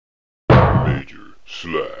Major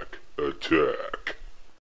Slack Attack.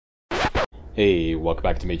 Hey, welcome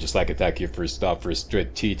back to Major Slack Attack here. First off, for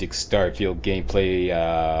strategic Starfield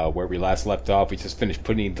gameplay, where we last left off, we just finished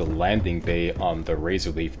putting the landing bay on the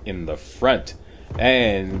Razorleaf in the front.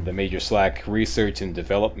 And the Major Slack Research and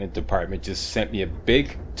Development Department just sent me a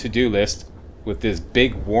big to-do list with this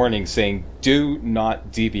big warning saying, do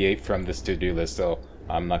not deviate from this to-do list. So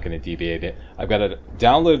I'm not going to deviate it. I've got it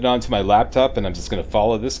downloaded onto my laptop and I'm just going to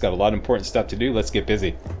follow this. Got a lot of important stuff to do. Let's get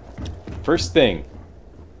busy. First thing.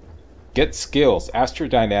 Get skills,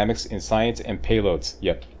 astrodynamics in science and payloads.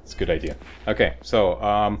 Yep, it's a good idea. Okay, so,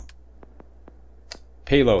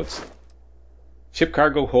 payloads. Ship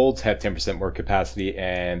cargo holds have 10% more capacity,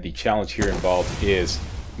 and the challenge here involved is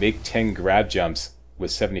make 10 grab jumps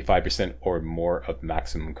with 75% or more of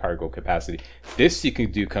maximum cargo capacity. This you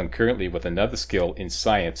can do concurrently with another skill in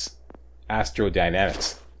science,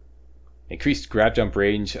 astrodynamics. Increased grab jump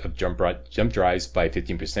range of jump drives by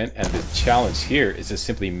 15%, and the challenge here is to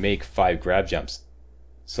simply make 5 grab jumps.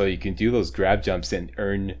 So you can do those grab jumps and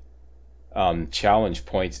earn challenge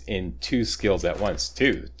points in 2 skills at once.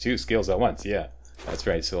 Two skills at once, yeah. That's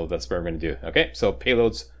right, so that's what we're going to do. Okay, so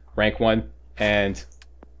payloads, rank 1, and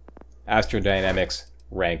astrodynamics,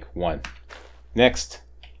 rank 1. Next.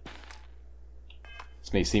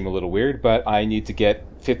 This may seem a little weird, but I need to get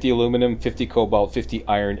 50 aluminum, 50 cobalt, 50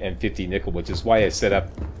 iron, and 50 nickel, which is why I set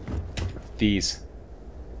up these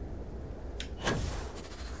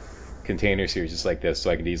containers here just like this,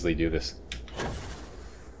 so I can easily do this.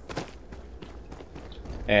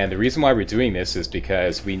 And the reason why we're doing this is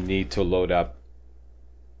because we need to load up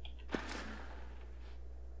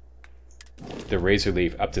the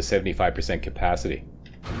Razorleaf up to 75% capacity.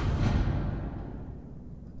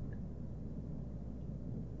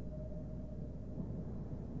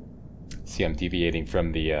 See, I'm deviating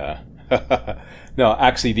from the no,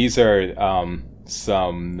 actually these are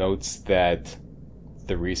some notes that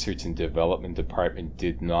the Research and Development Department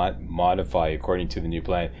did not modify according to the new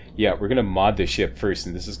plan. Yeah, we're gonna mod the ship first,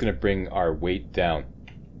 and this is gonna bring our weight down.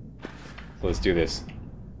 So let's do this.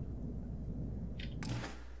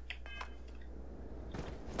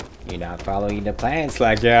 You're not following the plan,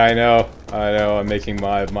 Slack. Yeah, I know, I'm making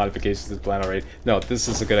modifications to the plan already. No, this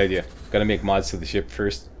is a good idea. Gotta make mods to the ship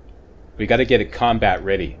first. We got to get it combat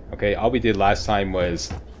ready, okay? All we did last time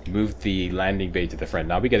was move the landing bay to the front.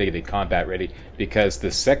 Now we got to get it combat ready, because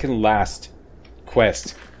the second last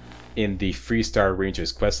quest in the Freestar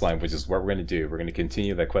Rangers quest line, which is what we're going to do, we're going to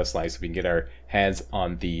continue that quest line so we can get our hands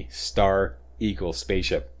on the Star Eagle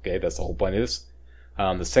spaceship, okay? That's the whole point of this.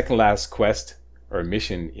 The second last quest or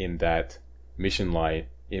mission in that mission line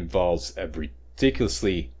involves a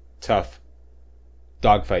ridiculously tough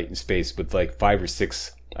dogfight in space with like 5 or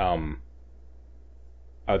 6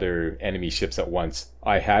 other enemy ships at once.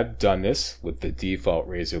 I had done this with the default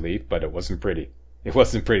Razorleaf, but it wasn't pretty. It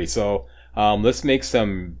wasn't pretty. So let's make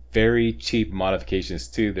some very cheap modifications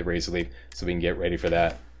to the Razorleaf so we can get ready for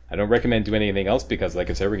that. I don't recommend doing anything else because, like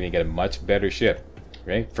I said, we're going to get a much better ship,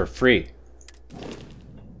 right? For free.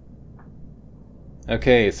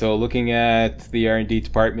 Okay, so looking at the R&D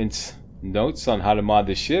department's notes on how to mod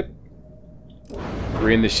the ship.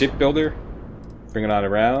 We're in the shipbuilder. Bring it on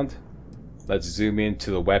around. Let's zoom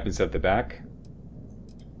into the weapons at the back.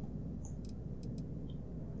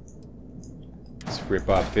 Let's rip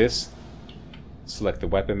off this. Select the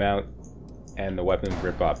weapon mount and the weapon,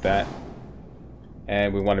 rip off that.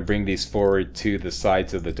 And we want to bring these forward to the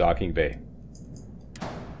sides of the docking bay.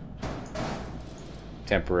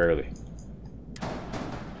 Temporarily.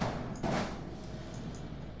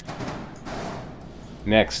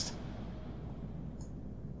 Next.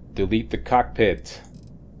 Delete the cockpit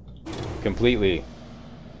completely.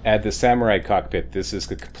 Add the samurai cockpit. This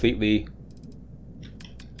is a completely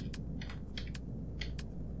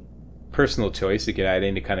personal choice. You can add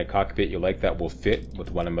any kind of cockpit you like that will fit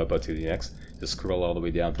with what I'm about to do next. Just scroll all the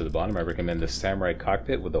way down to the bottom. I recommend the samurai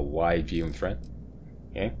cockpit with a wide view in front.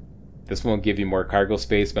 Okay. This one will give you more cargo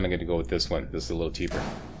space, but I'm going to go with this one. This is a little cheaper.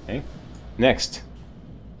 Okay. Next.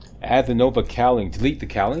 Add the Nova Cowling. Delete the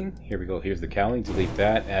cowling. Here we go. Here's the cowling. Delete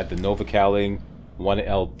that. Add the Nova Cowling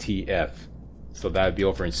 1LTF. So that would be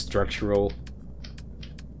over in structural.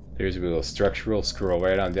 There's a little structural. Scroll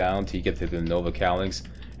right on down till you get to the Nova Cowlings.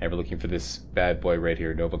 And we're looking for this bad boy right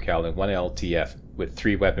here. Nova Cowling 1LTF with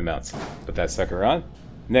 3 weapon mounts. Put that sucker on.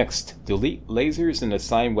 Next. Delete lasers and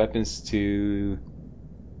assign weapons to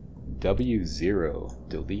W0.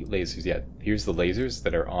 Delete lasers. Yeah, here's the lasers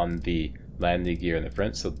that are on the landing gear in the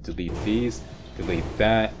front, so delete these, delete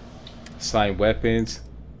that, assign weapons,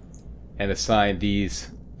 and assign these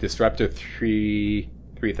Disruptor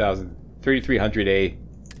 3300A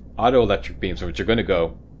auto electric beams, which are going to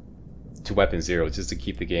go to weapon 0 just to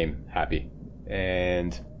keep the game happy.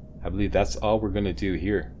 And I believe that's all we're going to do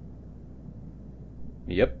here.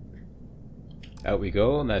 Yep. Out we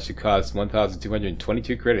go, and that should cost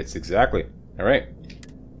 1,222 credits. Exactly. Alright.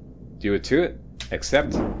 Do it to it.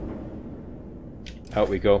 Accept. Out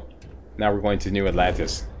we go. Now we're going to New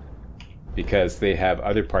Atlantis, because they have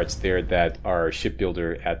other parts there that our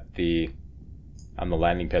shipbuilder at on the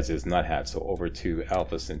landing pads does not have. So over to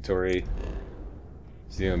Alpha Centauri.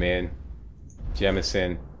 Zoom in.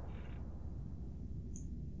 Jemison.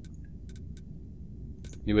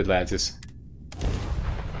 New Atlantis.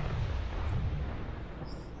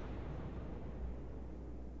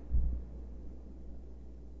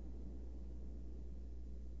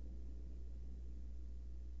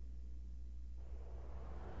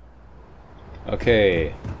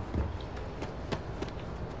 Okay.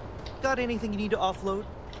 Got anything you need to offload?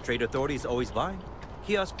 Trade Authority is always buying.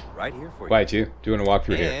 Kiosk right here for you. Why, too? Doing a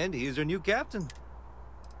walkthrough here. And he's your new captain.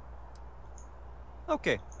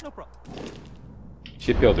 Okay, no problem.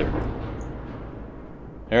 Shipbuilder.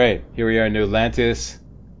 Alright, here we are in New Atlantis.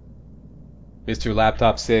 Mr.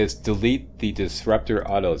 Laptop says delete the disruptor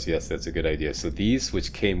autos. Yes, that's a good idea. So these,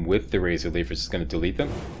 which came with the Razorleaf, we're just going to delete them.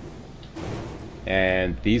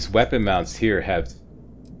 And these weapon mounts here have,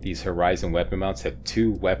 these Horizon weapon mounts have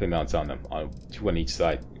 2 weapon mounts on them, 2 on each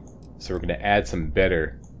side. So we're going to add some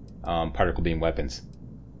better particle beam weapons,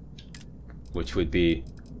 which would be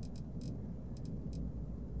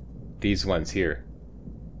these ones here.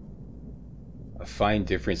 A fine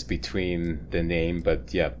difference between the name,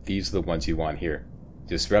 but yeah, these are the ones you want here.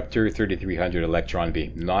 Disruptor 3300 electron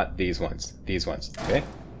beam, not these ones. These ones, okay?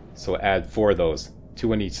 So add 4 of those,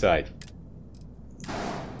 2 on each side.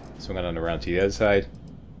 Swing it on around to the other side.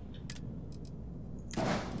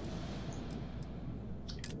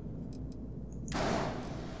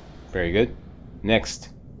 Very good. Next,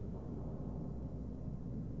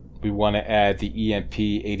 we want to add the EMP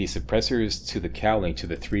 80 suppressors to the cowling, to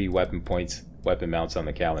the 3 weapon mounts on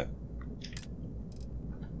the cowling.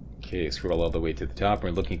 Okay, scroll all the way to the top.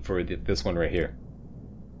 We're looking for this one right here.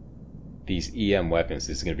 These EM weapons.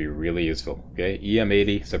 This is going to be really useful. Okay, EM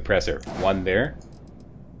 80 suppressor. 1 there.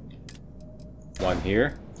 1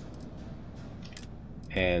 here.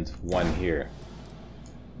 And 1 here.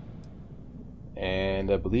 And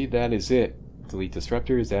I believe that is it. Delete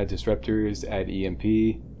disruptors, add EMP,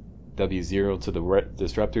 W0 to the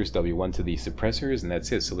disruptors, W1 to the suppressors, and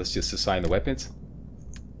that's it. So let's just assign the weapons.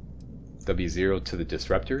 W0 to the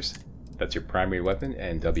disruptors, that's your primary weapon,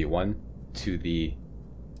 and W1 to the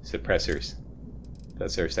suppressors.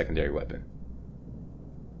 That's our secondary weapon.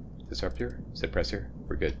 Disruptor, suppressor,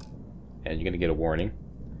 we're good. And you're going to get a warning.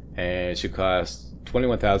 And it should cost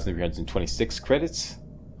 21,326 credits.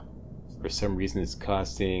 For some reason it's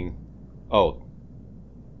costing, oh,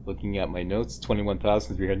 looking at my notes,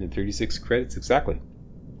 21,336 credits, exactly.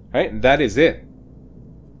 Alright, and that is it.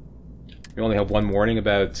 We only have 1 warning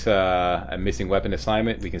about a missing weapon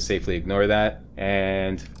assignment. We can safely ignore that.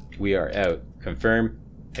 And we are out. Confirm,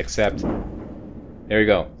 accept. There we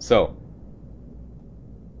go. So,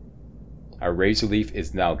 our Razorleaf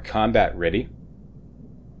is now combat ready.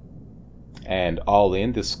 And all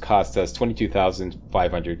in, this cost us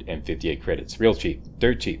 22,558 credits. Real cheap.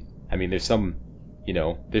 Dirt cheap. I mean, there's some,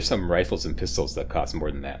 there's some rifles and pistols that cost more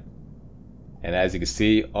than that. And as you can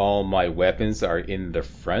see, all my weapons are in the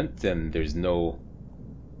front, and there's none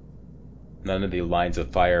of the lines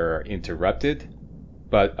of fire are interrupted.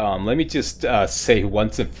 But let me just say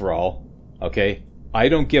once and for all, okay? I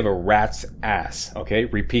don't give a rat's ass, okay?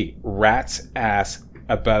 Repeat, rat's ass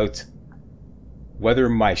about whether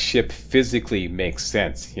my ship physically makes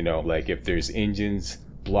sense, like if there's engines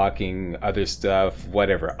blocking other stuff,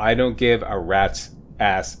 whatever. I don't give a rat's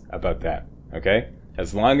ass about that, okay?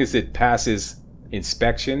 As long as it passes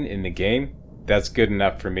inspection in the game, that's good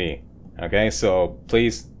enough for me, okay? So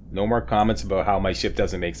please, no more comments about how my ship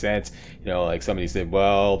doesn't make sense. Like somebody said,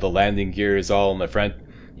 well, the landing gear is all in the front,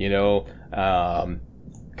 come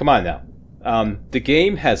on now. The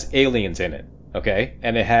game has aliens in it, okay?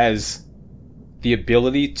 And it has the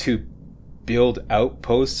ability to build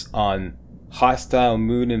outposts on hostile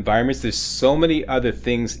moon environments. There's so many other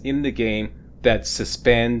things in the game that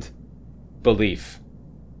suspend belief.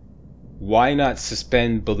 Why not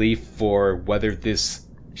suspend belief for whether this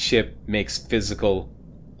ship makes physical,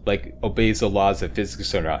 like obeys the laws of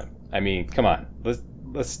physics or not? I mean, come on.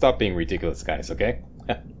 Let's stop being ridiculous, guys, okay?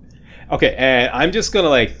 Okay, and I'm just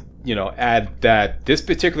gonna add that this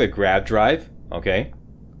particular grab drive, okay?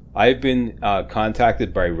 I've been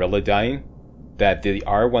contacted by Relodyne that the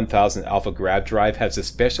R1000 Alpha grab drive has a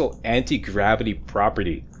special anti-gravity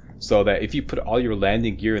property. so that if you put all your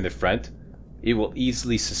landing gear in the front, it will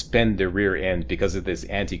easily suspend the rear end because of this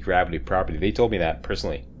anti-gravity property. They told me that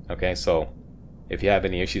personally. Okay, so if you have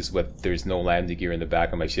any issues with there's no landing gear in the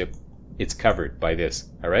back of my ship, it's covered by this.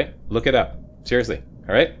 Alright? Look it up. Seriously.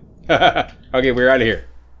 Alright? Okay, we're out of here.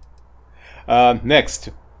 Next.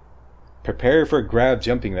 Prepare for grab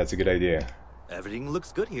jumping. That's a good idea. Everything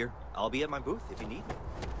looks good here. I'll be at my booth if you need me.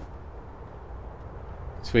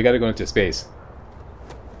 So we gotta go into space.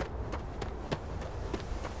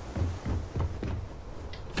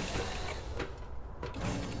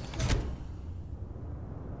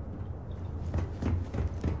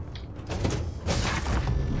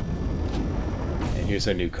 And here's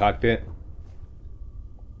our new cockpit.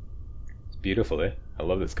 It's beautiful, eh? I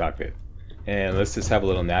love this cockpit. And let's just have a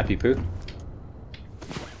little nappy poo.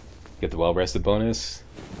 Get the well-rested bonus.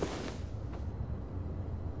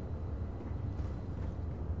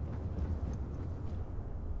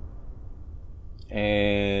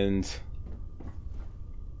 And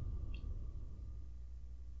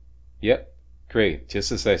yep, great.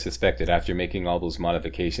 Just as I suspected, after making all those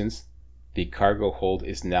modifications, the cargo hold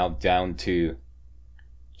is now down to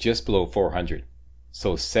just below 400.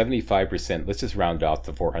 So 75%, let's just round off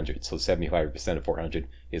to 400. So 75% of 400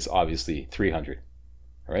 is obviously 300.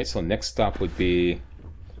 All right, so next stop would be,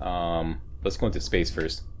 let's go into space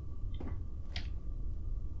first.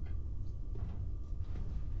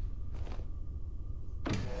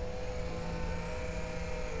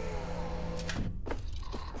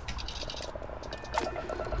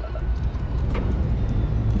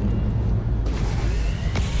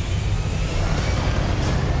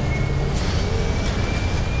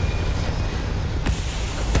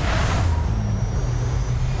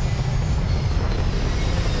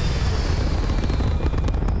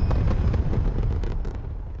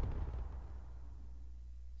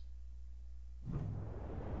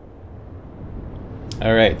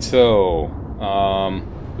 Alright, so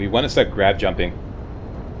we want to start grab jumping.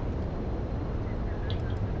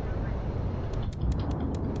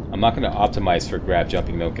 I'm not going to optimize for grab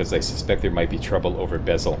jumping though, because I suspect there might be trouble over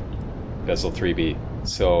bezel 3B.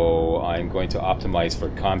 So I'm going to optimize for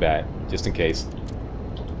combat, just in case.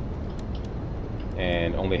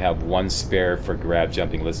 And only have one spare for grab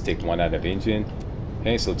jumping. Let's take one out of engine.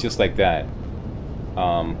 Okay, so just like that.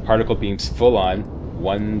 Particle beams full on,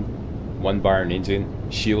 one bar in engine,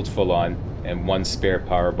 shield full on, and one spare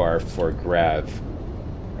power bar for grav.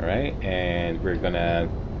 Alright, and we're gonna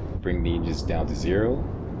bring the engines down to 0.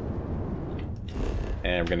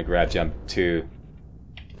 And we're gonna grab jump to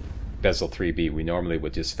bezel 3B. We normally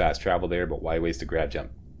would just fast travel there, but why waste a grab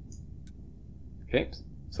jump? Okay,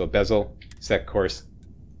 so bezel, set course,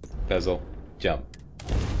 bezel, jump.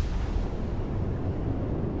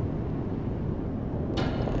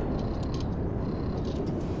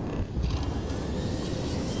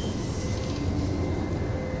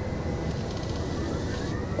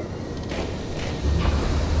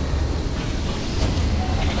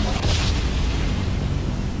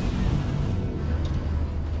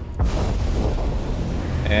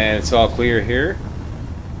 And it's all clear here.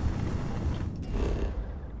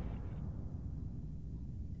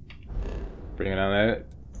 Bring it on out.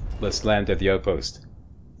 Let's land at the outpost.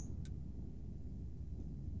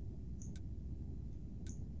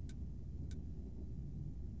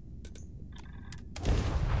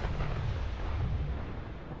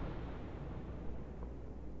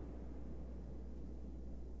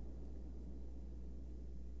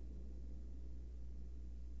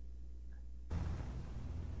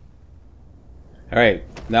 Alright,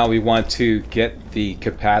 now we want to get the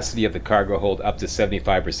capacity of the cargo hold up to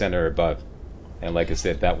 75% or above. And like I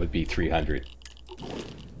said, that would be 300.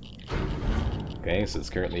 Okay, so it's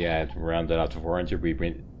currently at rounded out to 400. We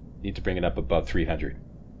need to bring it up above 300.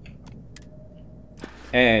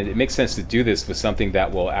 And it makes sense to do this with something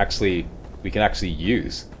that we can actually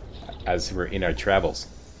use as we're in our travels.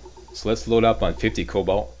 So let's load up on 50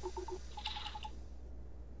 cobalt.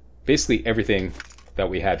 Basically everything that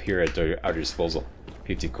we have here at our disposal.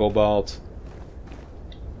 50 cobalt,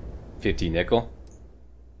 50 nickel.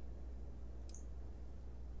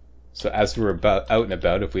 So as we're out and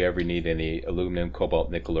about, if we ever need any aluminum, cobalt,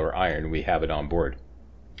 nickel, or iron, we have it on board.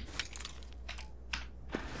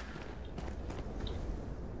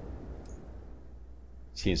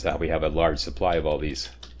 Seems that we have a large supply of all these.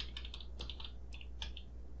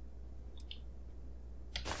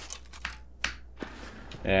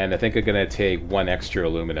 And I think I'm going to take one extra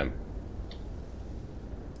aluminum.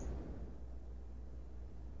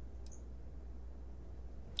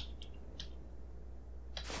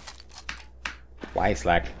 Why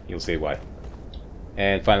slack? You'll say why.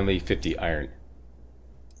 And finally 50 iron.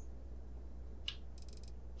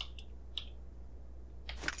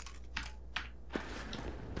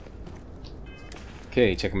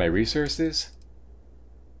 Okay, checking my resources.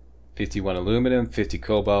 51 aluminum, 50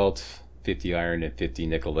 cobalt, 50 iron, and 50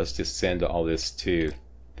 nickel. Let's just send all this to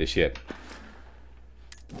the ship.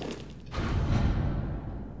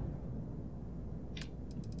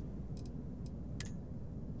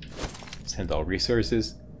 Send all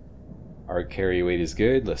resources. Our carry weight is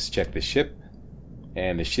good. Let's check the ship.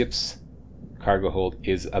 And the ship's cargo hold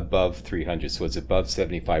is above 300, so it's above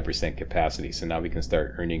 75% capacity. So now we can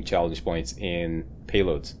start earning challenge points in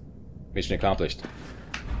payloads. Mission accomplished.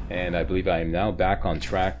 And I believe I am now back on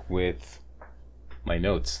track with my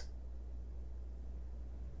notes.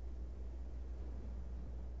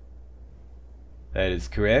 That is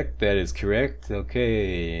correct. That is correct.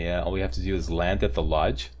 Okay, all we have to do is land at the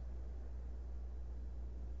lodge.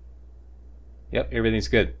 Yep, everything's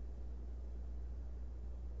good.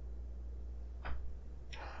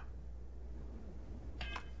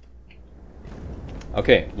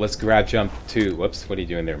 Okay, let's grab jump to... Whoops, what are you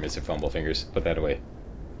doing there, Mr. Fumblefingers? Put that away.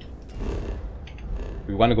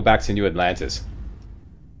 We want to go back to New Atlantis.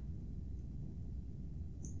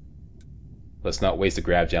 Let's not waste a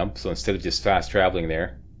grab jump, so instead of just fast traveling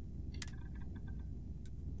there,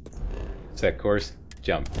 set course,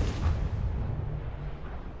 jump.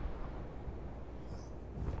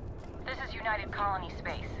 This is United Colony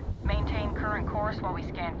Space. Maintain current course while we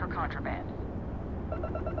scan for contraband.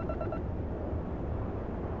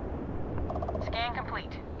 Scan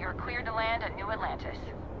complete. You're cleared to land at New Atlantis.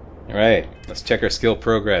 Alright, let's check our skill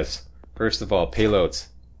progress. First of all, payloads.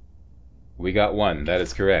 We got 1, that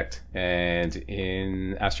is correct. And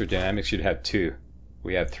in astrodynamics should have 2.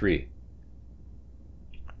 We have 3.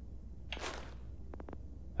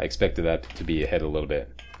 I expected that to be ahead a little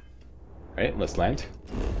bit. Alright, let's land.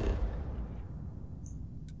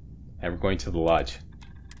 And we're going to the lodge.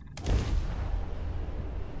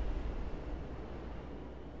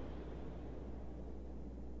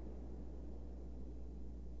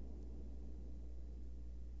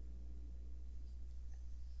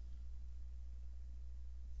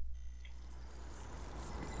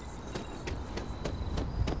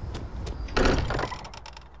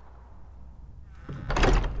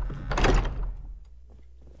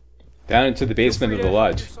 Down into the basement of the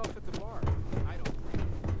lodge.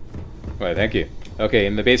 Well, thank you. Okay,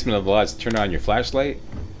 in the basement of the lodge, turn on your flashlight.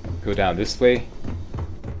 Go down this way.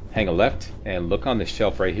 Hang a left and look on the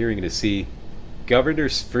shelf right here. You're going to see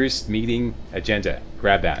Governor's First Meeting Agenda.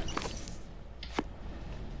 Grab that.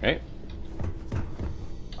 Right?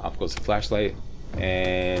 Off goes the flashlight.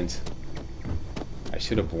 And I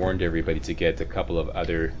should have warned everybody to get a couple of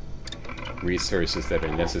other resources that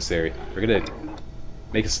are necessary. We're going to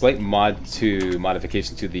make a slight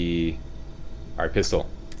modification to our pistol.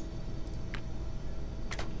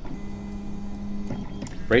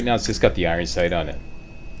 Right now it's just got the iron sight on it.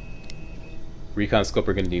 Recon scope,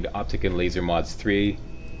 we're going to need optic and laser mods 3.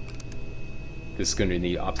 This is going to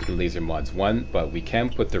need optic and laser mods 1, but we can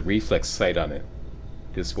put the reflex sight on it.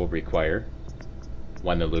 This will require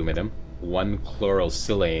 1 aluminum, 1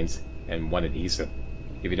 chlorosilanes, and 1 adhesive.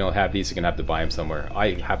 If you don't have these, you're going to have to buy them somewhere.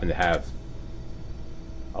 I happen to have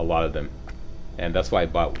a lot of them, and that's why I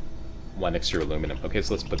bought 1 extra aluminum. Okay,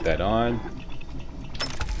 so let's put that on.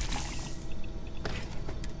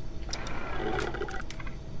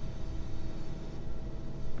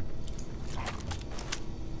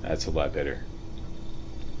 That's a lot better.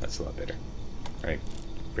 That's a lot better. Alright,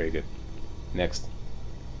 very good. Next.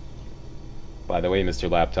 By the way, Mr.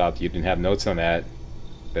 Laptop, you didn't have notes on that.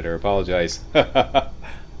 Better apologize. I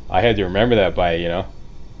had to remember that by,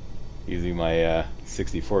 using my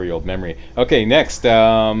 64-year-old memory. Okay, next. We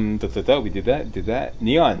did that.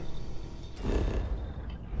 Neon.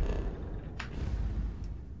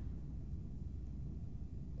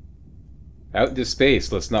 Out into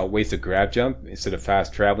space. Let's not waste a grab jump. Instead of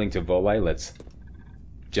fast traveling to Voli, let's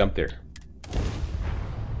jump there.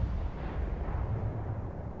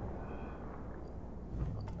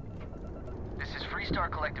 This is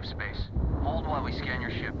Freestar Collective Space. Hold while we scan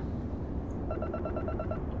your ship.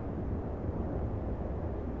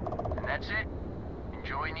 And that's it.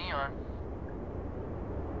 Enjoy Neon.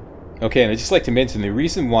 Okay, and I'd just like to mention the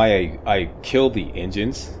reason why I kill the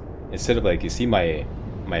engines, instead of, like, you see my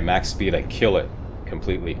max speed, I kill it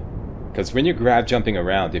completely. Because when you're grab jumping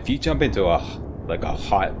around, if you jump into a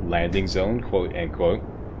hot landing zone, quote unquote,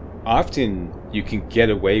 often you can get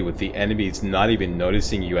away with the enemies not even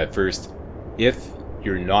noticing you at first if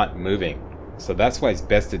you're not moving. So that's why it's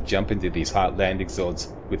best to jump into these hot landing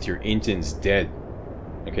zones with your engines dead.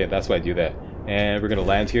 Okay, that's why I do that. And we're going to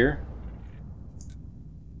land here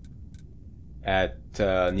at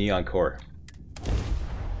Neon Core.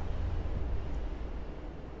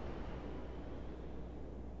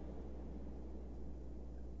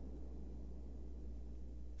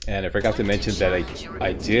 And I forgot to mention that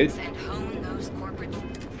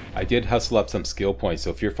I did hustle up some skill points. So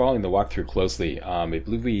if you're following the walkthrough closely, I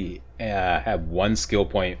believe we have 1 skill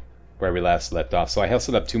point where we last left off. So I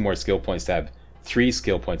hustled up 2 more skill points to have 3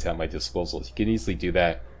 skill points at my disposal. You can easily do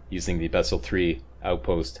that using the Vessel 3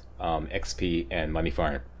 Outpost, XP, and Money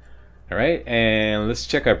Farm. Alright, and let's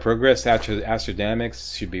check our progress.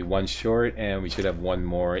 Astrodynamics should be 1 short, and we should have 1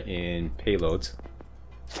 more in payloads.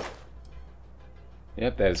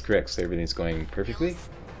 Yep, that is correct. So everything's going perfectly.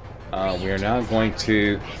 We are now going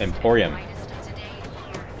to Emporium.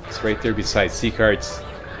 It's right there beside Seacart's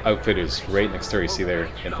Outfitters. Right next door, you see there,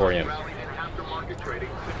 Emporium.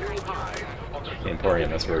 Emporium,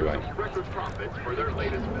 that's where we're going.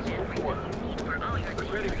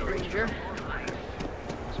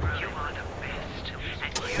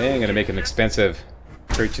 Okay, I'm going to make an expensive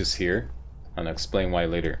purchase here. I'll explain why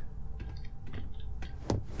later.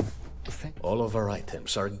 All of our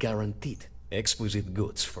items are guaranteed exquisite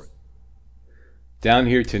goods for... Down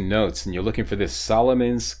here to notes, and you're looking for this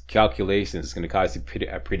Solomon's Calculations. It's going to cost you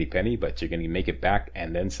a pretty penny, but you're going to make it back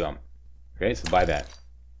and then some. Okay, so buy that.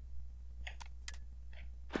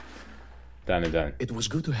 Done and done. It was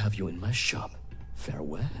good to have you in my shop.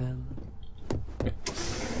 Farewell.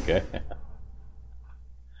 Okay.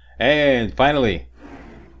 And finally,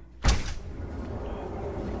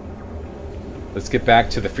 let's get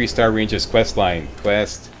back to the Freestar Rangers quest line.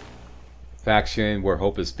 Quest, faction, where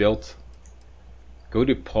hope is built. Go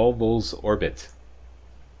to Polvo's orbit.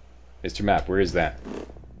 Mr. Map, where is that?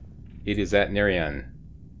 It is at Nerion.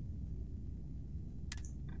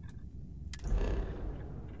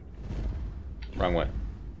 Wrong one.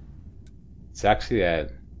 It's actually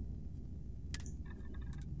at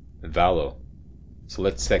Valo. So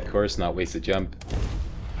let's set course, not waste a jump.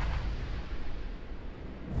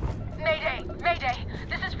 Mayday! Mayday!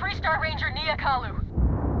 This is Freestar Ranger Nia Kalu.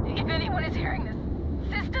 If anyone is hearing this,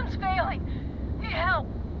 system's failing. Need help!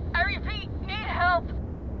 I repeat, need help!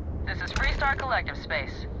 This is Freestar Collective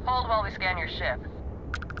Space. Hold while we scan your ship.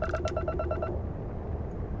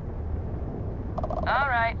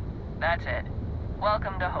 Alright, that's it.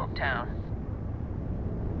 Welcome to Hopetown.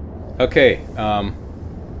 Okay,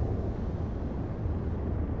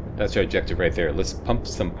 that's our objective right there. Let's pump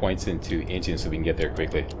some points into engine so we can get there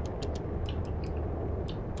quickly.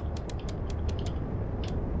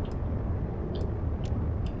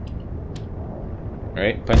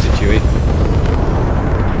 Alright, punch it, Chewie.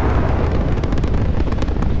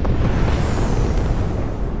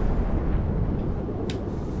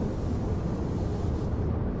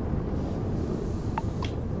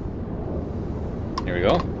 There we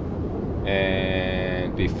go.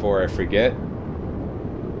 And before I forget,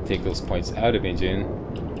 take those points out of engine.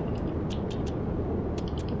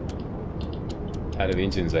 Out of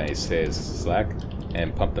engines, I say, slack,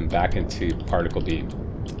 and pump them back into particle beam.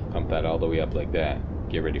 Pump that all the way up like that.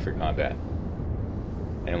 Get ready for combat.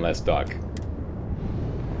 And let's dock.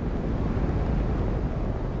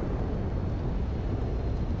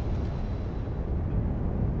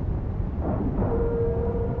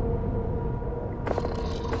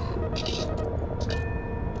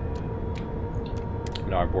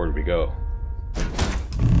 And on board we go.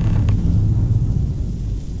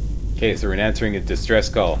 Okay, so we're answering a distress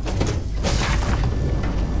call.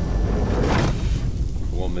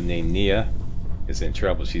 A woman named Nia is in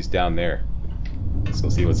trouble. She's down there. Let's go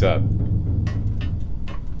see what's up.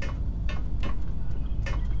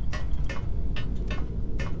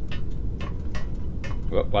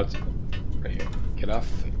 What's right here? Get off.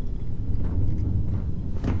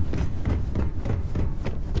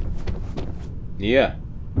 Nia,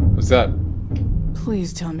 what's up?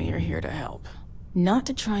 Please tell me you're here to help. Not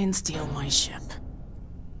to try and steal my ship.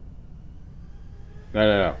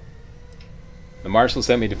 No. The Marshal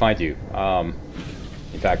sent me to find you.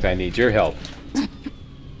 In fact, I need your help.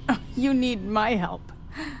 You need my help.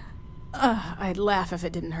 I'd laugh if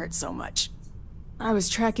it didn't hurt so much. I was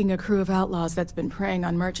tracking a crew of outlaws that's been preying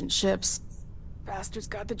on merchant ships. Bastards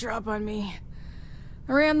got the drop on me.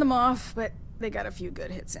 I ran them off, but they got a few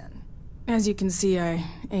good hits in. As you can see, I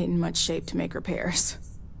ain't in much shape to make repairs.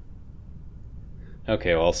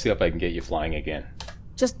 Okay, well, I'll see if I can get you flying again.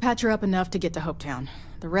 Just patch her up enough to get to Hopetown.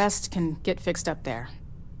 The rest can get fixed up there.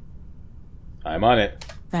 I'm on it.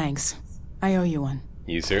 Thanks. I owe you one.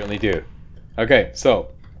 You certainly do. Okay,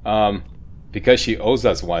 so, because she owes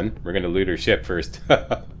us one, we're going to loot her ship first.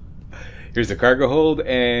 Here's the cargo hold,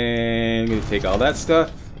 and I'm going to take all that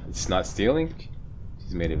stuff. It's not stealing.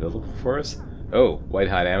 She's made it available for us. Oh, white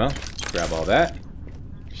hot ammo. Grab all that.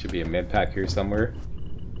 Should be a med pack here somewhere.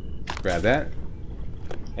 Grab that.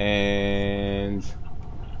 And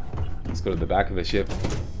let's go to the back of the ship.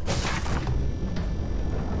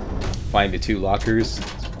 Find the 2 lockers.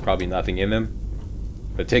 There's probably nothing in them.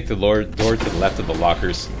 But take the door to the left of the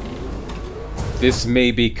lockers. This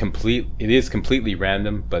may be complete. It is completely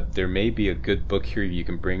random, but there may be a good book here you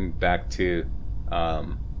can bring back to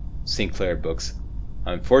St. Clair books.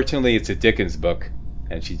 Unfortunately, it's a Dickens book,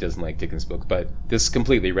 and she doesn't like Dickens books. But this is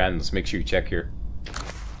completely random, so make sure you check here.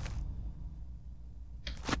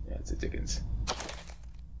 Yeah, it's a Dickens.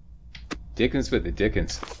 Dickens with the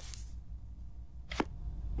Dickens.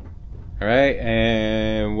 All right,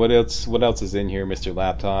 and what else? What else is in here, Mr.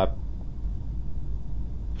 Laptop?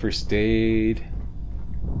 First aid.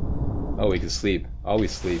 Oh, we can sleep.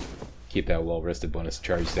 Always sleep. Keep that well rested bonus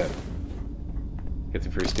charged up. Get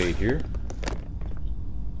the first aid here.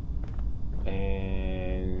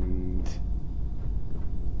 And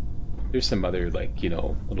there's some other, like, you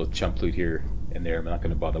know, little chump loot here and there. I'm not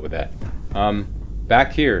going to bother with that.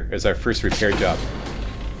 Back here is our first repair job.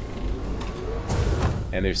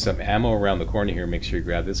 And there's some ammo around the corner here. Make sure you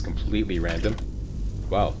grab this. Completely random.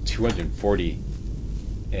 Wow, 240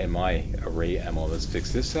 MI array ammo. Let's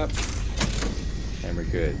fix this up. And we're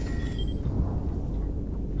good.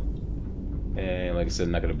 And like I said,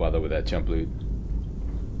 I'm not going to bother with that jump loot.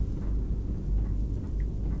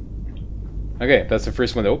 Okay, that's the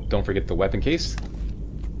first one. Oh, don't forget the weapon case.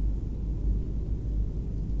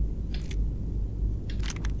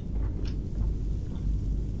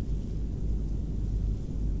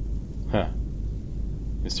 Huh.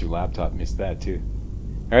 Mr. Laptop missed that too.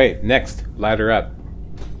 Alright, next. Ladder up.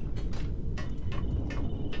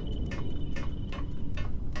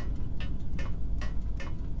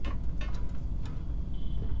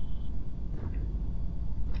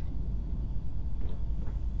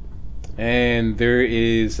 And there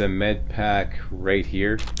is a med pack right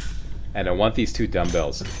here. And I want these 2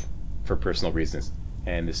 dumbbells for personal reasons.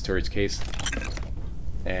 And the storage case.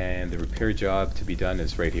 And the repair job to be done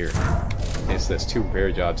is right here. Okay, so that's 2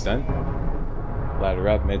 repair jobs done. Ladder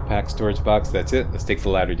up, med pack, storage box, that's it. Let's take the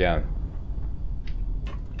ladder down.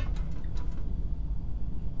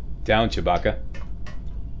 Down, Chewbacca.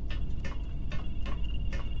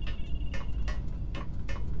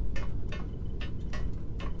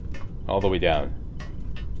 All the way down.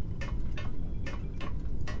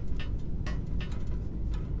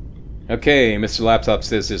 Okay, Mr. Laptop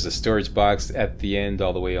says there's a storage box at the end,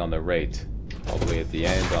 all the way on the right. All the way at the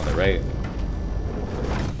end, on the right.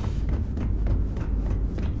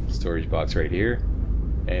 Storage box right here.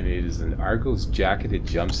 And it is an Argos jacketed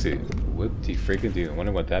jumpsuit. Whoop-de-freaking-do. I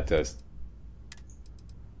wonder what that does.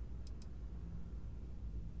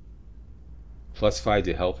 +5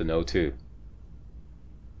 to health and O2.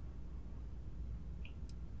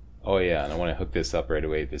 Oh yeah, and I want to hook this up right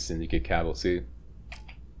away, the Syndicate Capital suit.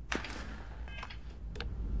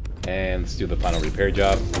 And let's do the final repair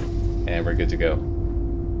job, and we're good to go.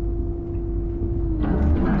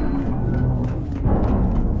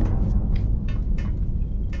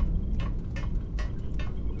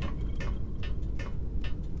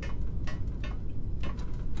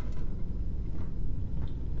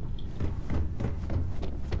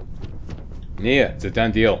 Nia, it's a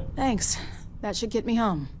done deal. Thanks. That should get me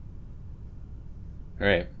home.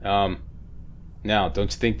 Alright, now,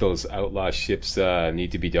 don't you think those outlaw ships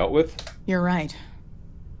need to be dealt with? You're right.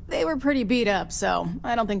 They were pretty beat up, so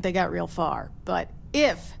I don't think they got real far. But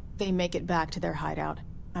if they make it back to their hideout,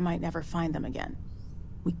 I might never find them again.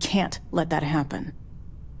 We can't let that happen.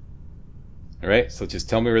 Alright, so just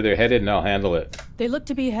tell me where they're headed and I'll handle it. They look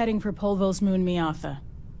to be heading for Polvo's moon Miatha.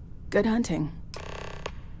 Good hunting.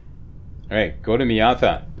 Alright, go to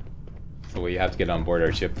Miatha. So we have to get on board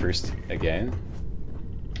our ship first, again.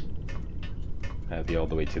 That'll be all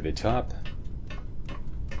the way to the top.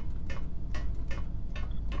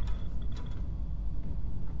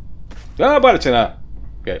 Ah, Barachana!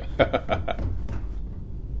 Okay.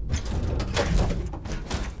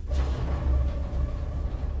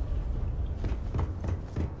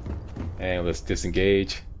 And let's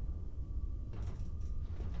disengage.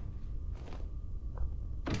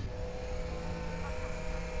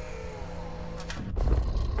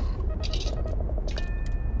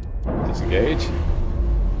 Disengage.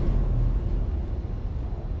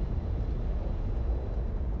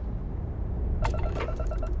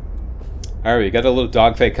 Alright, we got a little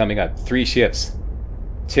dogfight coming up. 3 ships.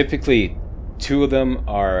 Typically, 2 of them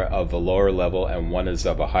are of a lower level and 1 is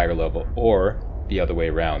of a higher level, or the other way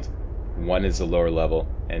around. 1 is a lower level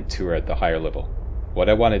and 2 are at the higher level. What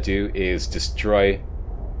I want to do is destroy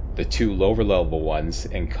the 2 lower level ones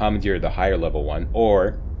and commandeer the higher level one,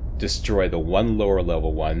 or destroy the 1 lower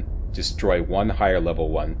level one, destroy 1 higher level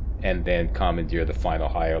one, and then commandeer the final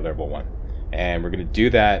higher level one. And we're going to do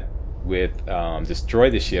that with destroy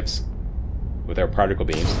the ships with our particle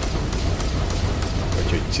beams,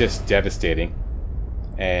 which are just devastating.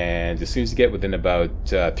 And as soon as you get within about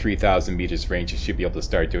 3,000 meters range, you should be able to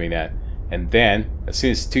start doing that. And then, as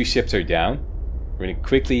soon as 2 ships are down, we're going to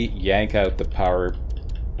quickly yank out the power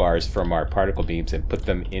bars from our particle beams and put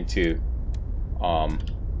them into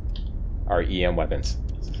our EM weapons.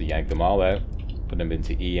 So yank them all out, put them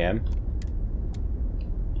into EM,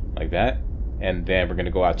 like that. And then we're going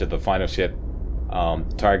to go after the final ship,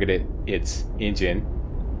 target its engine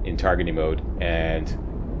in targeting mode, and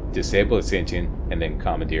disable its engine, and then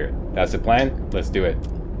commandeer it. That's the plan. Let's do it.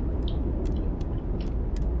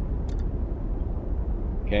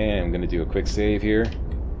 Okay, I'm going to do a quick save here.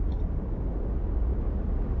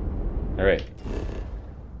 Alright.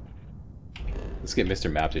 Let's get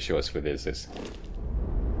Mr. Map to show us where this is.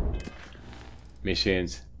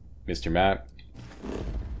 Missions, Mr. Map.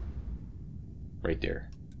 Right there.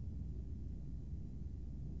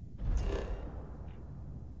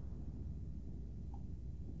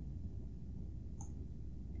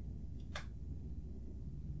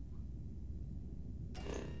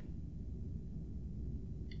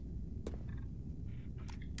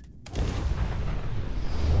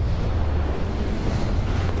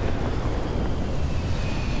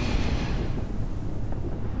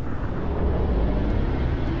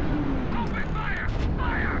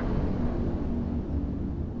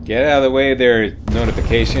 Get out of the way, their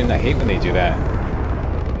notification. I hate when they do that.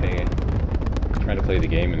 Okay. I'm trying to play the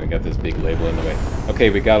game and we got this big label in the way. Okay,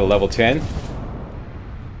 we got a level 10.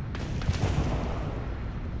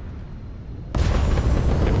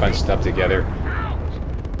 They're bunched up together.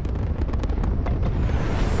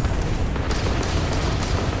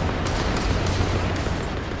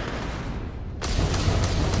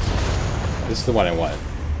 This is the one I want.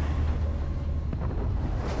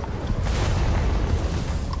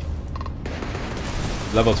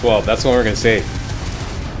 Level 12, that's what we're gonna save.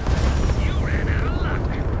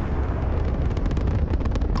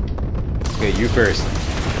 Okay, you first.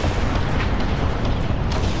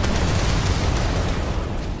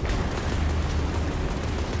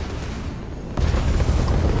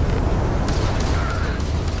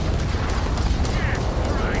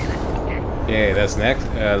 Okay, that's next.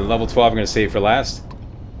 Level 12 I'm gonna save for last.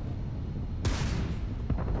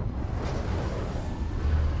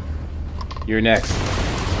 You're next.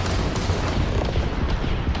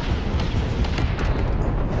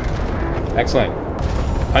 Excellent.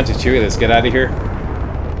 Punch it, Chewie. Let's get out of here.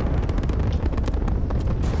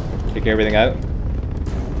 Take everything out.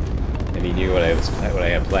 And he knew what I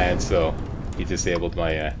had planned, so he disabled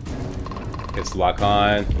my. It's lock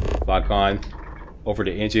on, over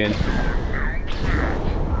to engine.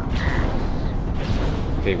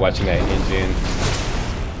 Okay, watching that engine.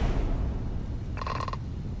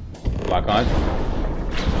 Lock on.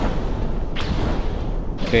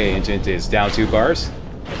 Okay, engine is down 2 bars.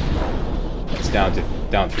 It's down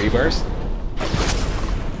 3 bars.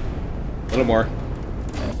 A little more.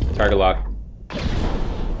 Target lock.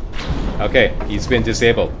 Okay, he's been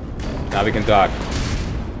disabled. Now we can dock.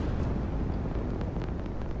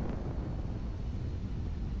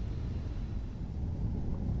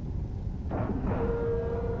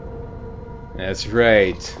 That's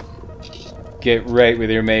right. Get right with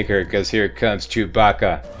your maker, because here comes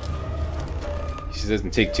Chewbacca. She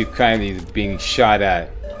doesn't take too kindly to being shot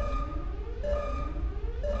at.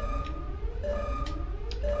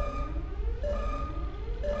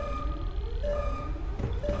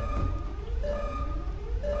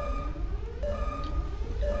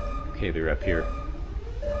 Okay, they're up here.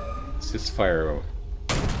 Let's just fire.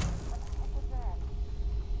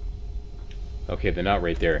 Okay, they're not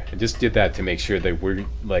right there. I just did that to make sure they were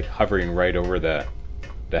like hovering right over the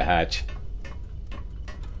hatch,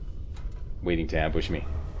 waiting to ambush me.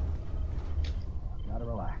 Gotta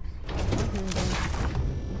relax.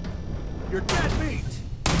 You're dead meat!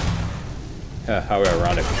 How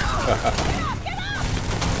ironic.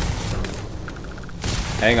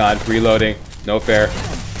 Hang on, reloading. No fair.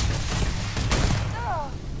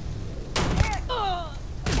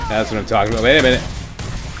 That's what I'm talking about. Wait a minute.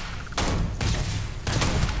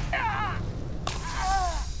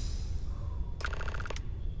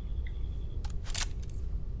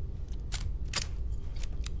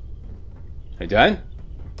 Are you done?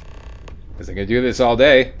 Because I can do this all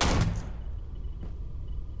day.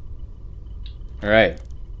 Alright.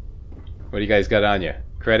 What do you guys got on you?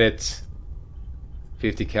 Credits,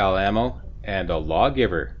 50 cal ammo, and a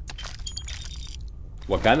lawgiver.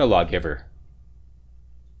 What kind of lawgiver?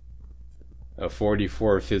 A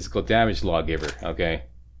 44 physical damage lawgiver. Okay.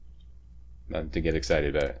 Nothing to get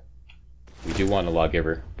excited about. We do want a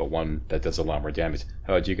lawgiver, but one that does a lot more damage.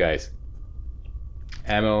 How about you guys?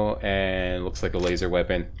 Ammo, and looks like a laser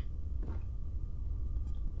weapon.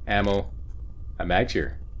 Ammo. A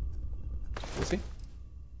magtier. Let's see.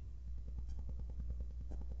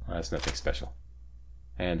 Oh, that's nothing special.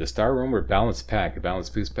 And the Star Room or Balance Pack. A Balance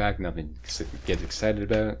Boost Pack, nothing to get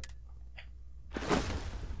excited about.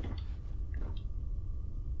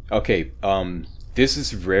 Okay, this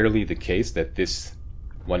is rarely the case that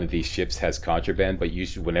one of these ships has contraband, but you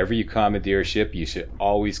should, whenever you commandeer a ship, you should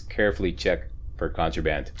always carefully check for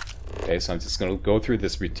contraband. Okay, so I'm just going to go through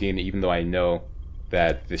this routine, even though I know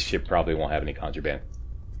that this ship probably won't have any contraband.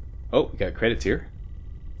 Oh, we got credits here.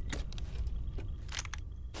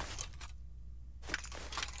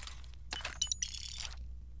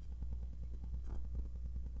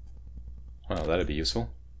 Well, that'd be useful.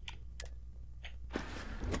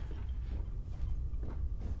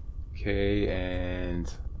 Okay,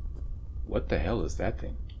 and what the hell is that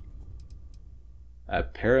thing? A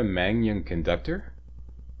paramagnon conductor?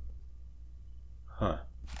 Huh,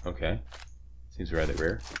 okay. Seems rather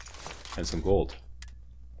rare. And some gold.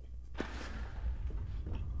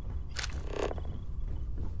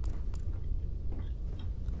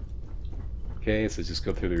 Okay, so just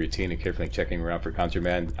go through the routine and carefully checking around for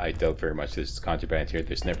contraband. I doubt very much there's contraband here.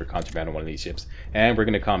 There's never contraband on one of these ships. And we're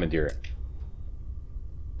going to commandeer it.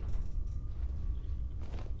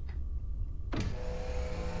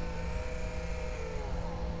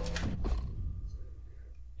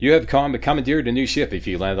 You have commandeered a new ship. If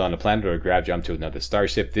you land on a planet or grab jump to another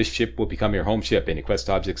starship, this ship will become your home ship. Any quest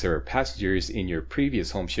objects or passengers in your previous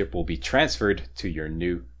home ship will be transferred to your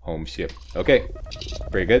new home ship. Okay,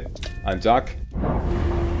 very good. Undock.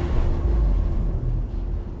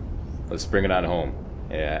 Let's bring it on home.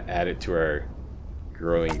 Yeah, add it to our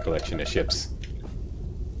growing collection of ships.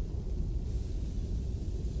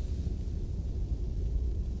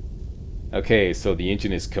 Okay, so the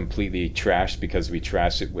engine is completely trashed because we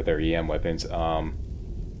trashed it with our EM weapons.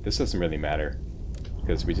 This doesn't really matter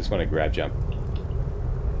because we just want to grab jump.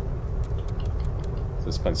 So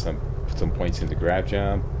let's put some points into grab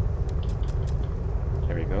jump.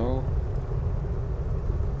 There we go.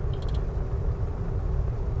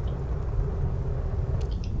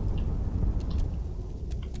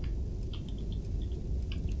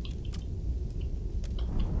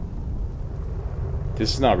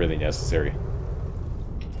 This is not really necessary.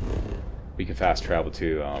 We can fast travel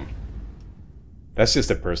too. That's just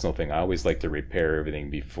a personal thing. I always like to repair everything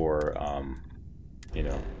before, you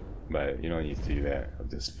know, but you don't need to do that. I'll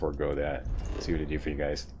just forego that. See what I do for you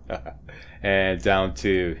guys. And down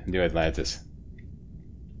to New Atlantis.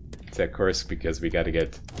 Set course because we got to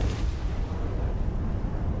get...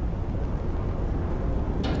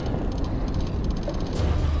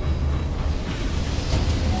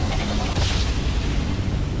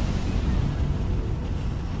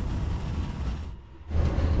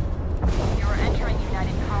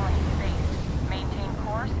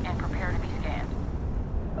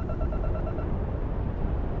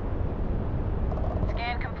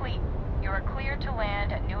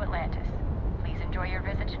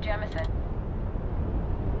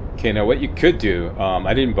 Okay, now what you could do,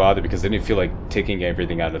 I didn't bother because I didn't feel like taking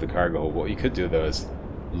everything out of the cargo. What you could do though is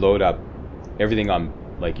load up everything on,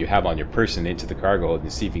 like you have on your person into the cargo hold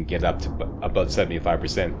and see if you can get up to about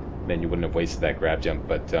 75%. Then you wouldn't have wasted that grab jump,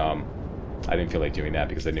 but I didn't feel like doing that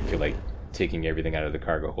because I didn't feel like taking everything out of the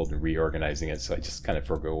cargo hold and reorganizing it, so I just kind of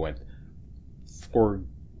forewent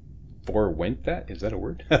that? Is that a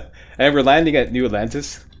word? And we're landing at New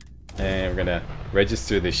Atlantis, and we're gonna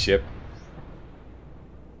register this ship.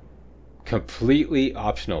 Completely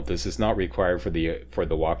optional. This is not required for the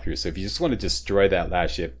walkthrough. So if you just want to destroy that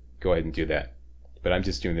last ship, go ahead and do that. But I'm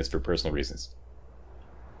just doing this for personal reasons.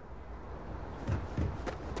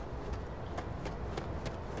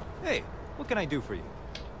 Hey, what can I do for you?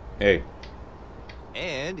 Hey.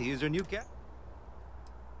 And here's our new cat.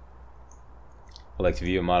 I'd like to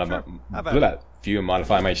view and modify, Sure. and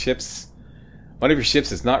modify my ships. One of your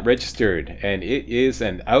ships is not registered, and it is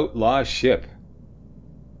an outlaw ship.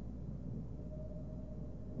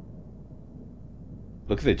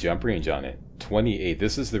 Look at the jump range on it. 28.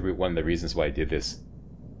 This is one of the reasons why I did this.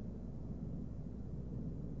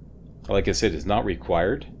 Like I said, it's not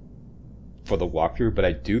required for the walkthrough, but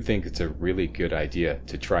I do think it's a really good idea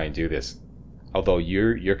to try and do this. Although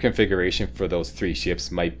your configuration for those 3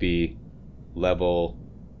 ships might be level...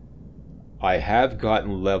 I have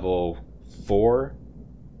gotten level 4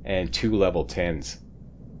 and 2 level 10s.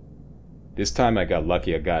 This time I got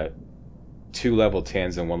lucky. I got 2 level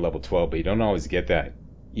 10s and 1 level 12, but you don't always get that.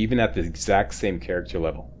 Even at the exact same character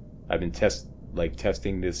level. I've been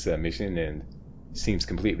testing this mission and it seems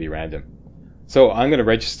completely random. So I'm going to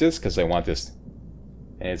register this because I want this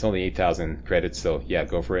And it's only 8,000 credits, so yeah,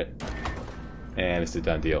 go for it. And it's a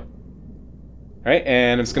done deal. Alright,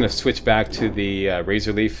 and I'm just going to switch back to the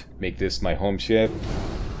Razorleaf, make this my home ship.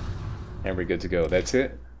 And we're good to go. That's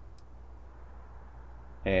it.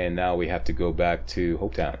 And now we have to go back to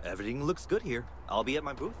Hopetown. Everything looks good here. I'll be at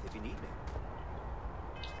my booth if you need me.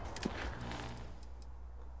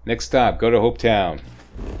 Next stop, go to Hopetown.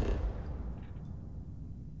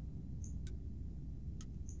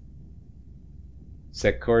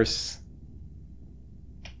 Set course.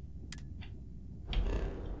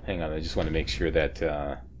 Hang on, I just want to make sure that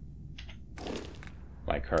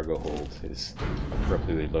my cargo hold is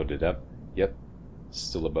appropriately loaded up. Yep,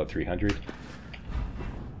 still above 300.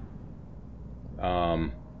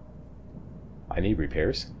 I need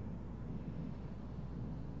repairs.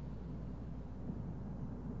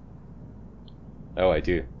 Oh, I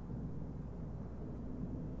do.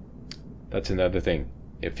 That's another thing.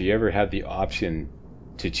 If you ever had the option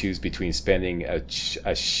to choose between spending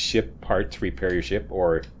a ship part to repair your ship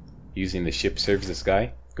or using the ship services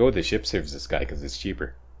guy, go with the ship services guy because it's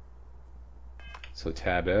cheaper. So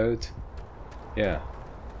tab out. Yeah,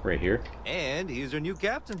 right here. And here's your new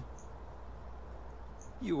captain.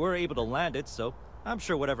 You were able to land it, so I'm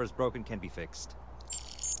sure whatever's broken can be fixed.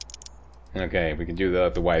 Okay, we can do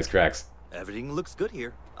the wisecracks. Everything looks good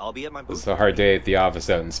here. I'll be at my booth. It's a hard day at the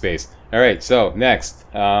office out in space. Alright, so next.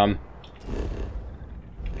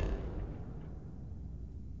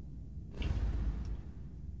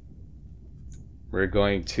 We're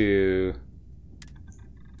going to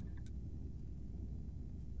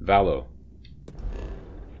Valo.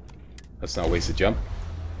 Let's not waste a jump.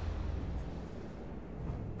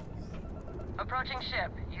 Approaching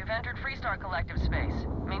ship. You've entered Freestar Collective space.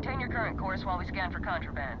 Maintain your current course while we scan for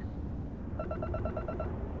contraband.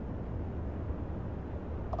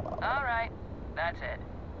 Alright, that's it.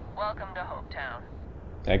 Welcome to Hopetown.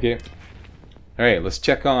 Thank you. Alright, let's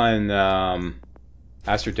check on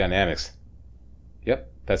astrodynamics.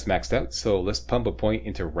 Yep, that's maxed out, so let's pump a point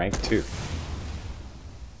into rank 2.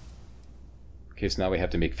 Okay, so now we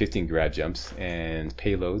have to make 15 grab jumps and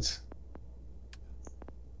payloads.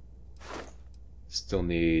 Still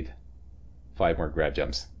need 5 more grab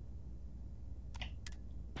jumps.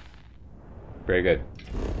 Very good.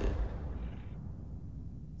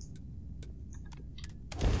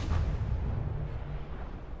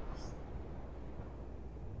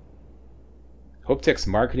 Hopetech's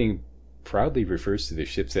marketing proudly refers to the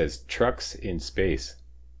ships as trucks in space.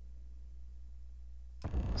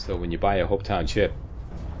 So when you buy a Hopetown ship,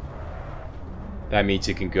 that means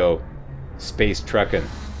you can go space trucking.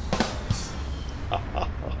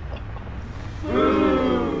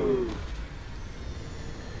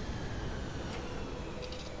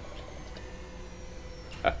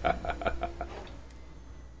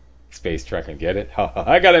 Space trucking, get it?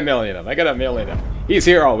 I got a million of them. I got a million of them. He's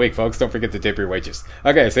here all week, folks. Don't forget to tip your wages.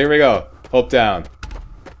 Okay, so here we go. Hopetown.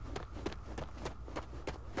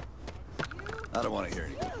 I don't want to hear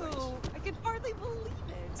anything. Ew, I can hardly believe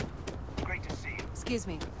it. Great to see you. Excuse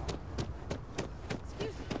me.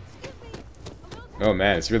 Oh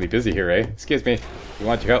man, it's really busy here, eh? Excuse me. We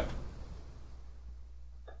want your help.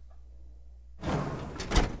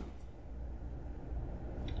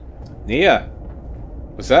 Nia!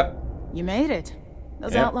 What's up? You made it.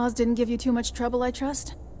 Those outlaws didn't give you too much trouble, I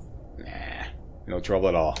trust? Nah, no trouble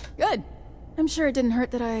at all. Good. I'm sure it didn't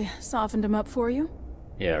hurt that I softened him up for you.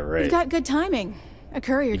 Yeah, right. You've got good timing. A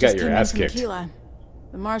courier You just got your came in ass from kicked. Aquila.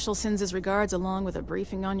 The Marshal sends his regards along with a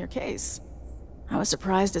briefing on your case. I was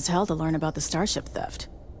surprised as hell to learn about the starship theft.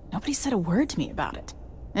 Nobody said a word to me about it.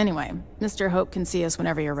 Anyway, Mr. Hope can see us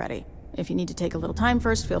whenever you're ready. If you need to take a little time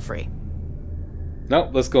first, feel free. No,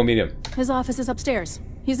 let's go meet him. His office is upstairs.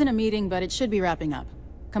 He's in a meeting, but it should be wrapping up.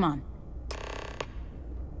 Come on.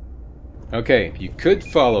 Okay, you could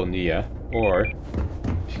follow Nia, or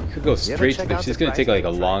you could go straight to the... She's going to take like a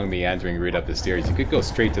long meandering route up the stairs. You could go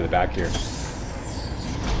straight to the back here.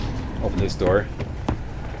 Open this door.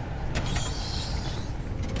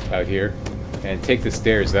 Out here. And take the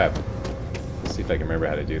stairs up. Let's see if I can remember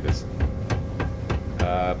how to do this.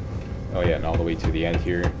 Oh yeah, and all the way to the end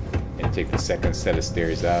here. And take the second set of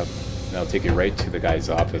stairs up. And I'll take you right to the guy's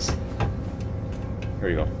office. Here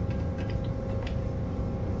we go.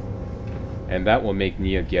 And that will make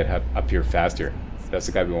Nia get up here faster. That's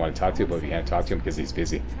the guy we want to talk to, but we can't talk to him because he's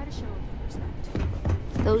busy.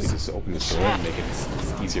 Those just open the door and make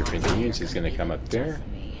it easier for convenience. She's going to come up there.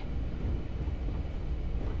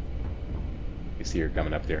 You see her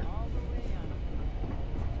coming up there.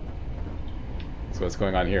 So what's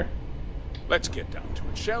going on here? Let's get down to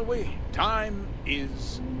it, shall we? Time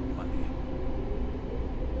is money.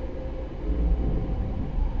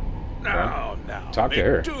 Now, talk to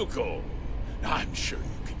her. McDougal. I'm sure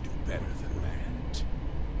you can do better than that.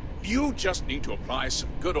 You just need to apply some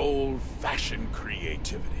good old-fashioned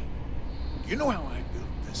creativity. You know how I built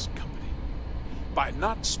this company? By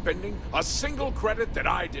not spending a single credit that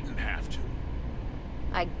I didn't have to.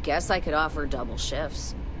 I guess I could offer double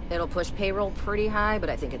shifts. It'll push payroll pretty high, but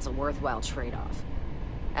I think it's a worthwhile trade-off.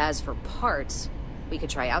 As for parts, we could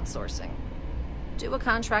try outsourcing. Do a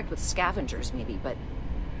contract with scavengers, maybe, but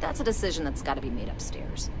that's a decision that's got to be made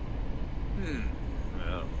upstairs.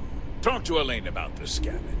 Well, talk to Elaine about the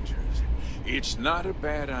scavengers. It's not a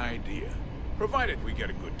bad idea, provided we get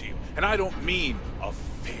a good deal. And I don't mean a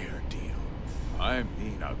fair deal. I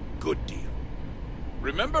mean a good deal.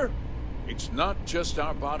 Remember, it's not just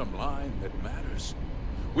our bottom line that matters.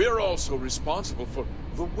 We're also responsible for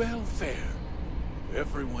the welfare of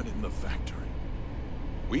everyone in the factory.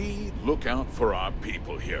 We look out for our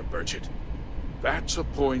people here, Burchett. That's a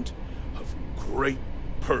point of great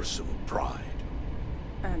personal pride.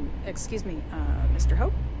 Excuse me, Mr.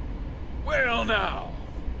 Hope? Well now,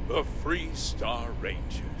 the Free Star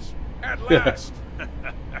Rangers. At last!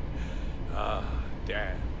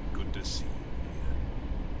 Dad, good to see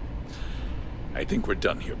you here. I think we're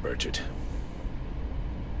done here, Burchett.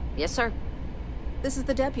 Yes, sir. This is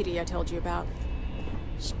the deputy I told you about.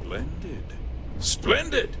 Splendid.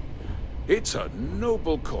 Splendid! It's a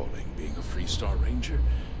noble calling, being a Free Star Ranger.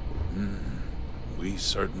 We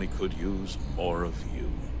certainly could use more of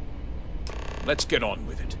you. Let's get on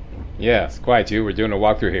with it. Yeah, it's quiet, you. We're doing a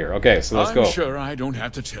walkthrough here. Okay, so let's go. I'm sure I don't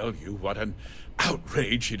have to tell you what an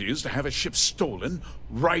outrage it is to have a ship stolen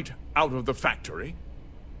right out of the factory.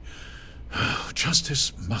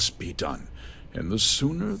 Justice must be done, and the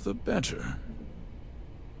sooner the better.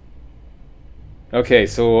 Okay,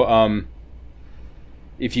 so,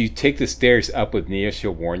 if you take the stairs up with Nia,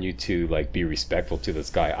 she'll warn you to, like, be respectful to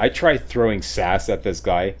this guy. I tried throwing sass at this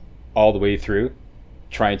guy all the way through,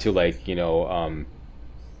 trying to, like, you know,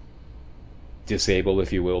 disable,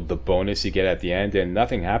 if you will, the bonus you get at the end, and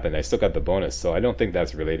nothing happened. I still got the bonus, so I don't think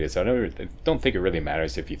that's related. So I don't think it really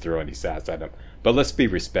matters if you throw any sass at him. But let's be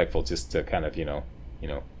respectful, just to kind of, you know,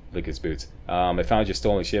 lick his boots. I found your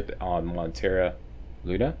stolen ship on Montera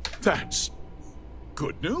Luna. That's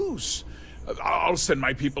good news. I'll send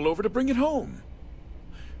my people over to bring it home.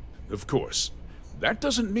 Of course, that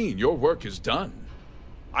doesn't mean your work is done.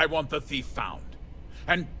 I want the thief found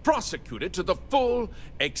and prosecuted to the full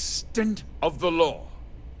extent of the law.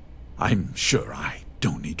 I'm sure I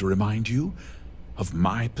don't need to remind you of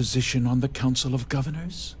my position on the Council of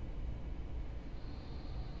Governors.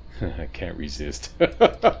 I can't resist.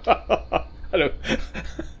 I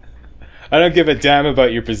don't give a damn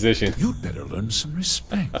about your position. You'd better learn some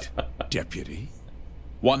respect, Deputy.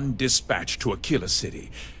 One dispatch to Aquila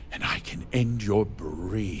City, and I can end your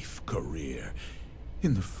brief career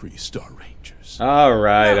in the Free Star Rangers. All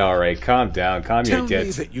right. Calm down. Calm your tits. Tell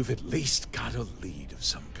me that you've at least got a lead of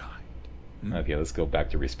some kind. Okay, let's go back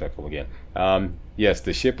to respectful again. Yes,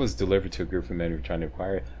 the ship was delivered to a group of men who were trying to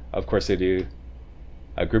acquire it. Of course they do.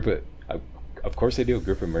 A group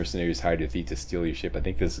of mercenaries hired a thief to steal your ship. I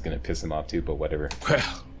think this is going to piss him off too, but whatever.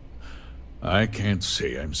 Well, I can't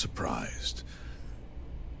say I'm surprised.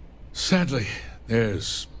 Sadly,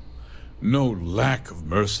 there's no lack of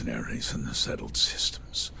mercenaries in the settled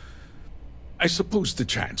systems. I suppose the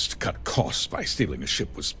chance to cut costs by stealing a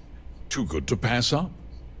ship was too good to pass up.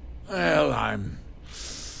 Well, I'm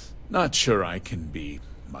not sure I can be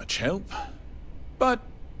much help, but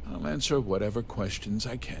I'll answer whatever questions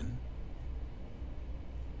I can.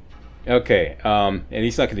 Okay, and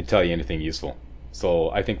he's not going to tell you anything useful. So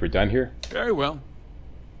I think we're done here. Very well.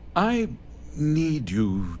 I need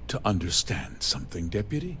you to understand something,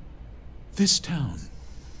 Deputy. This town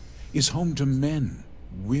is home to men,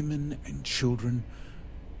 women, and children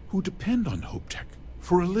who depend on HopeTech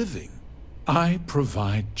for a living. I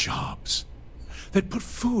provide jobs that put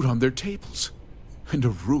food on their tables and a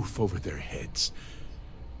roof over their heads.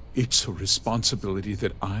 It's a responsibility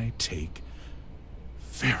that I take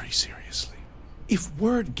very seriously. If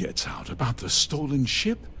word gets out about the stolen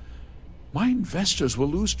ship, my investors will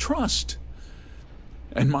lose trust,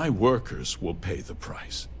 and my workers will pay the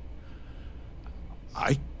price.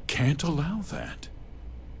 I can't allow that.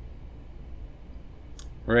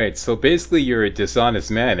 Right, so basically you're a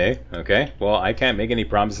dishonest man, eh? Okay, well, I can't make any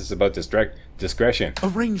promises about discretion. A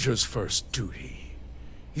ranger's first duty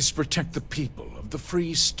is to protect the people of the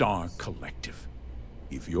Free Star Collective.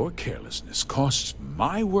 If your carelessness costs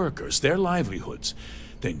my workers their livelihoods,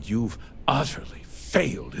 then you've utterly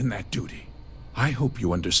failed in that duty. I hope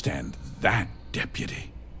you understand that,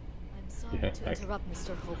 Deputy. I'm sorry to interrupt,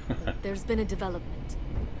 Mr. Hope, but there's been a development.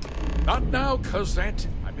 Not now, Cosette.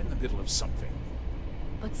 I'm in the middle of something.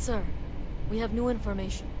 But sir, we have new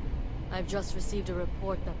information. I've just received a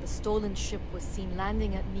report that the stolen ship was seen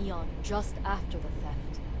landing at Neon just after the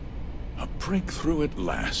theft. A breakthrough at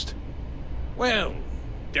last. Well,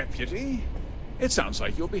 Deputy, it sounds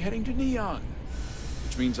like you'll be heading to Neon,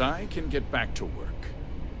 which means I can get back to work.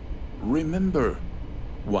 Remember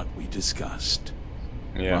what we discussed.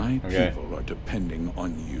 Yeah, My okay. people are depending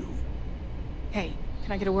on you. Hey,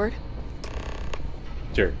 can I get a word?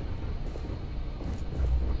 Sure.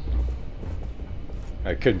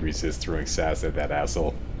 I couldn't resist throwing sass at that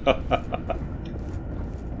asshole.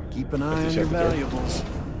 Keep an eye on your valuables.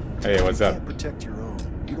 Hey, what's you up? Can't protect your own.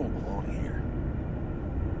 You don't belong here.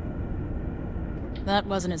 That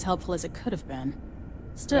wasn't as helpful as it could have been.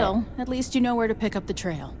 Still, at least you know where to pick up the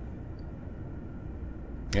trail.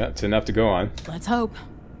 Yeah, it's enough to go on. Let's hope.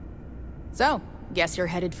 So, guess you're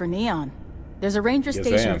headed for Neon. There's a ranger Yes, I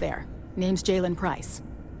stationed am. there. Name's Jalen Price.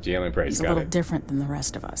 Jalen Price, He's a got little it. different than the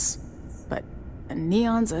rest of us. But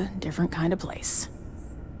Neon's a different kind of place.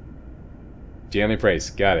 Jalen Price,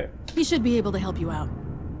 got it. He should be able to help you out.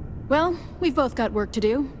 Well, we've both got work to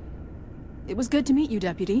do. It was good to meet you,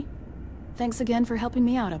 Deputy. Thanks again for helping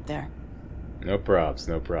me out up there. No probs,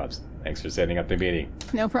 no probs. Thanks for setting up the meeting.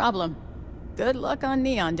 No problem. Good luck on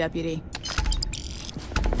Neon, Deputy.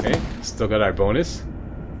 Okay, still got our bonus.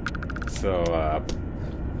 So,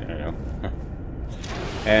 I don't know.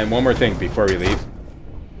 And one more thing before we leave.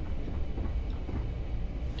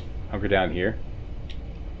 Hunker down here.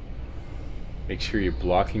 Make sure you're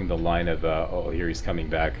blocking the line of, oh, here he's coming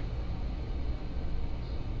back.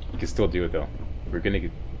 You can still do it though. We're gonna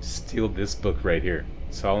steal this book right here.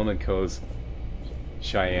 Solomon Coe's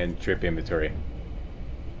Cheyenne Trip Inventory.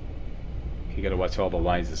 You gotta watch all the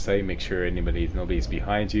lines of sight, make sure nobody's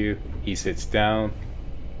behind you. He sits down.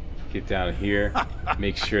 Get down here.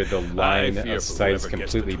 Make sure the line of sight is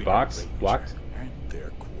completely blocked.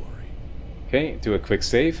 Okay, do a quick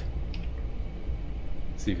save.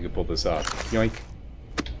 See if you can pull this off. Yoink.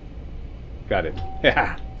 Got it.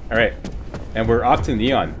 Yeah. Alright. And we're off to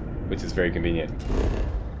Neon, which is very convenient.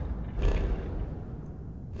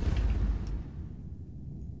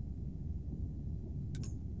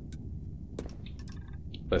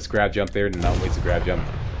 Let's grab jump there and not waste a grab jump.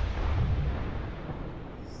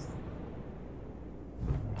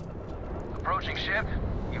 Approaching ship.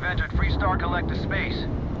 You've entered Freestar Collective space.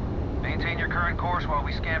 Maintain your current course while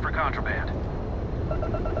we scan for contraband.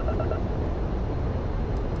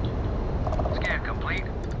 Scan complete.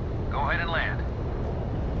 Go ahead and land.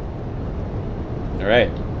 Alright.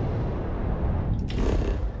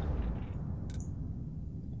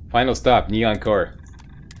 Final stop, Neon Core.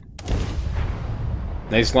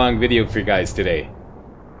 Nice long video for you guys today.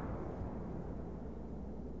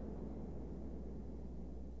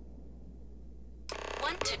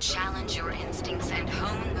 Want to challenge your instincts and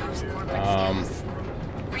hone those corporate skills?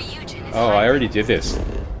 Ryujin is Oh, I already did this.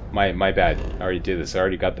 My bad. I already did this. I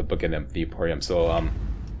already got the book in the Emporium. So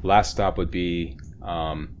last stop would be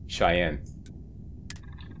Cheyenne.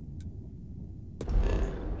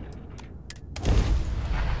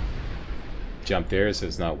 Jump there, so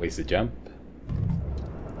it's not wasted jump.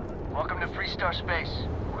 Welcome to Freestar space.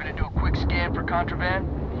 We're gonna do a quick scan for contraband.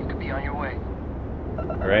 You could be on your way.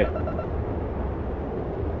 Alright.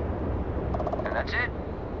 And that's it.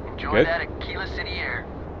 Enjoy Good. that Aquila City air.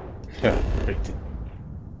 Yeah, right.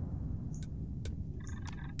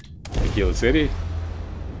 Aquila City.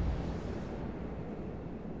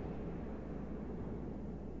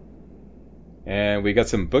 And we got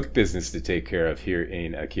some book business to take care of here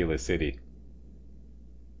in Aquila City.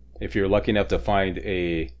 If you're lucky enough to find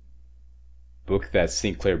a book that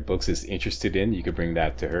Sinclair Books is interested in, you could bring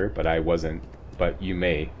that to her, but I wasn't. But you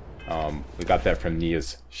may. We got that from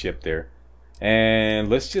Nia's ship there. And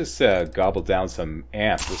let's just gobble down some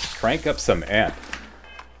amp. Let's crank up some amp.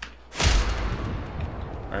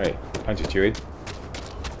 Alright, punch it, Chewie.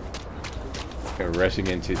 We're rushing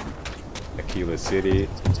into Aquila City.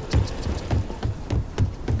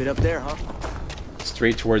 Bit up there, huh?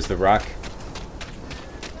 Straight towards the rock.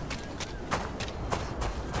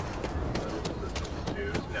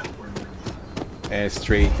 And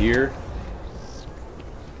straight here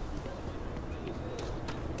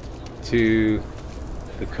to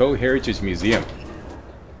the Coe Heritage Museum.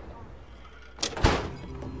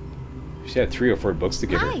 She had 3 or 4 books to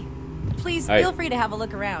give her. Hi. Please Hi. feel free to have a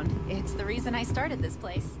look around. It's the reason I started this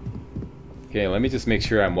place. Okay, let me just make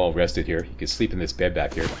sure I'm well rested here. You can sleep in this bed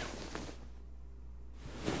back here.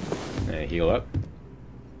 And heal up.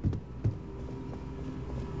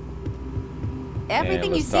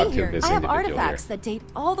 Everything you let's talk see to here, this I have individual artifacts here. that date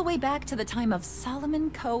all the way back to the time of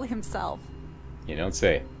Solomon Coe himself. You don't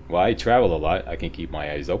say. Well, I travel a lot. I can keep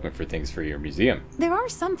my eyes open for things for your museum. There are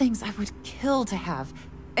some things I would kill to have.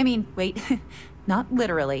 I mean, wait, not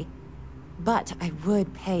literally. But I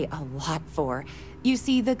would pay a lot for. You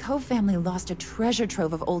see, the Coe family lost a treasure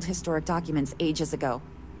trove of old historic documents ages ago.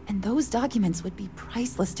 And those documents would be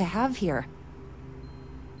priceless to have here.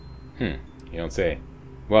 You don't say.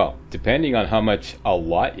 Well, depending on how much a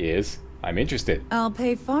lot is, I'm interested. I'll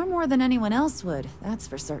pay far more than anyone else would, that's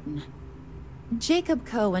for certain. Jacob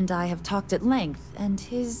Coe and I have talked at length, and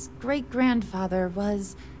his great-grandfather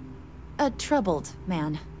was a troubled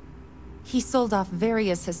man. He sold off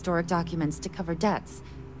various historic documents to cover debts.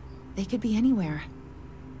 They could be anywhere.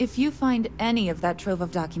 If you find any of that trove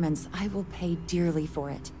of documents, I will pay dearly for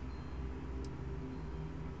it.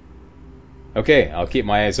 Okay, I'll keep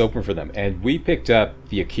my eyes open for them. And we picked up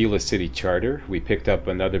the Aquila City Charter. We picked up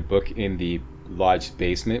another book in the lodge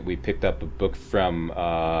basement. We picked up a book from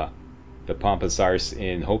the Pompasaurus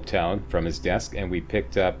in Hopetown from his desk. And we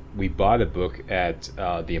bought a book at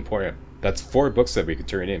the Emporium. That's 4 books that we could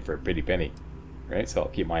turn in for a pretty penny. Right, so I'll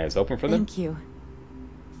keep my eyes open for them. Thank you.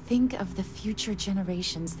 Think of the future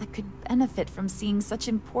generations that could benefit from seeing such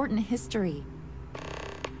important history.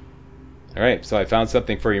 Alright, so I found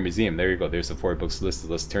something for your museum. There you go. There's the 4 books listed.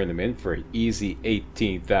 Let's turn them in for an easy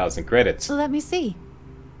 18,000 credits. Let me see.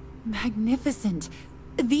 Magnificent.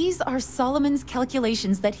 These are Solomon's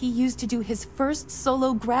calculations that he used to do his first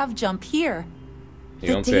solo grav jump here.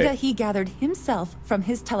 The data he gathered himself from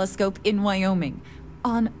his telescope in Wyoming.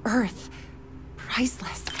 On Earth.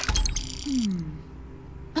 Priceless.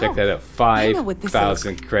 Check that out.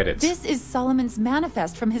 5,000 credits. This is Solomon's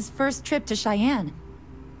manifest from his first trip to Cheyenne.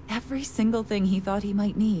 Every single thing he thought he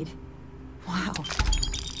might need. Wow.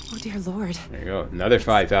 Oh dear Lord. There you go. Another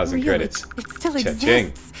 5,000 credits. It still Cha-ching.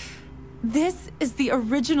 exists. This is the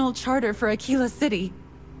original charter for Aquila City.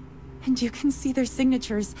 And you can see their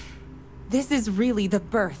signatures. This is really the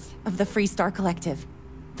birth of the Freestar Collective.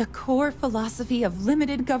 The core philosophy of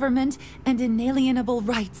limited government and inalienable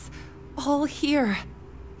rights. All here.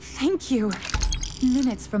 Thank you.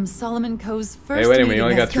 Minutes from Solomon Coe's first Hey, wait a minute. meeting We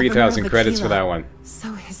only as got 3,000 governor of credits for Aquila. that one.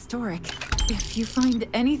 So historic. If you find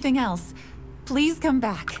anything else, please come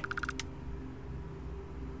back.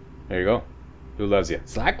 There you go. Who loves you?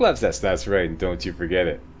 Slack loves us. That's right. And don't you forget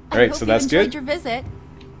it. All right, so that's good. Your visit.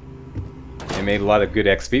 They made a lot of good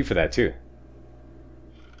XP for that too.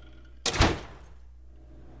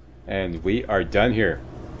 And we are done here.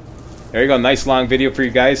 There you go. Nice long video for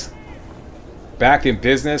you guys. Back in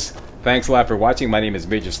business. Thanks a lot for watching. My name is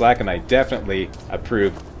Major Slack, and I definitely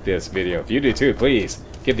approve this video. If you do too, please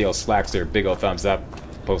give the old Slackster a big old thumbs up,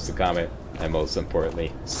 post a comment, and most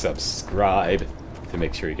importantly, subscribe to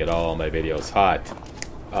make sure you get all my videos hot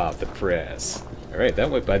off the press. Alright, that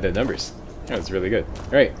went by the numbers. That was really good.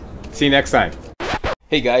 Alright, see you next time.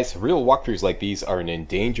 Hey guys, real walkthroughs like these are an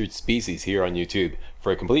endangered species here on YouTube.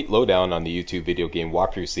 For a complete lowdown on the YouTube video game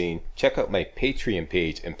walkthrough scene, check out my Patreon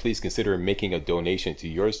page and please consider making a donation to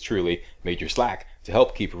yours truly, Major Slack, to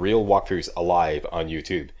help keep real walkthroughs alive on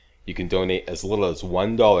YouTube. You can donate as little as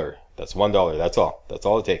 $1. That's $1, that's all. That's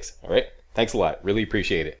all it takes, alright? Thanks a lot, really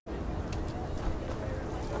appreciate it.